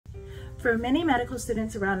For many medical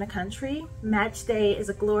students around the country, Match Day is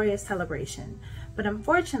a glorious celebration, but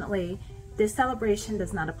unfortunately, this celebration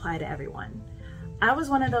does not apply to everyone. I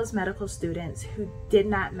was one of those medical students who did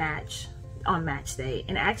not match on Match Day,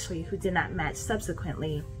 and actually who did not match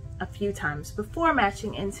subsequently a few times before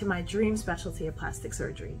matching into my dream specialty of plastic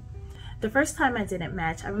surgery. The first time I didn't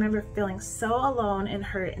match, I remember feeling so alone and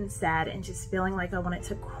hurt and sad and just feeling like I wanted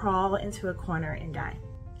to crawl into a corner and die.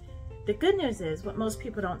 The good news is, what most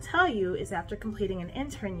people don't tell you is after completing an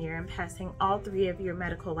intern year and passing all 3 of your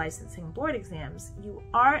medical licensing board exams, you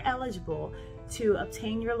are eligible to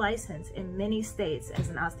obtain your license in many states as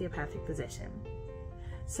an osteopathic physician.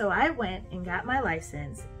 So I went and got my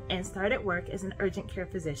license and started work as an urgent care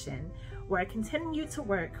physician, where I continued to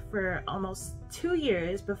work for almost 2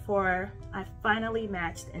 years before I finally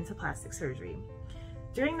matched into plastic surgery.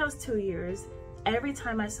 During those 2 years, every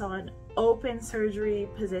time I saw an open surgery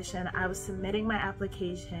position, I was submitting my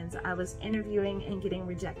applications, I was interviewing and getting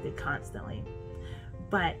rejected constantly.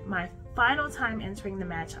 But my final time entering the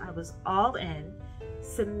match, I was all in,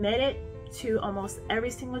 submitted to almost every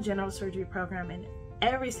single general surgery program and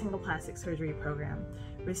every single plastic surgery program,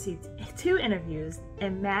 received 2 interviews,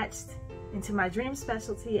 and matched into my dream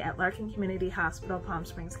specialty at Larkin Community Hospital, Palm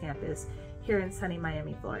Springs campus here in sunny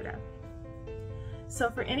Miami, Florida. So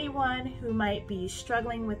for anyone who might be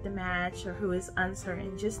struggling with the match or who is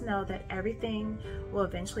uncertain, just know that everything will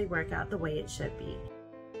eventually work out the way it should be.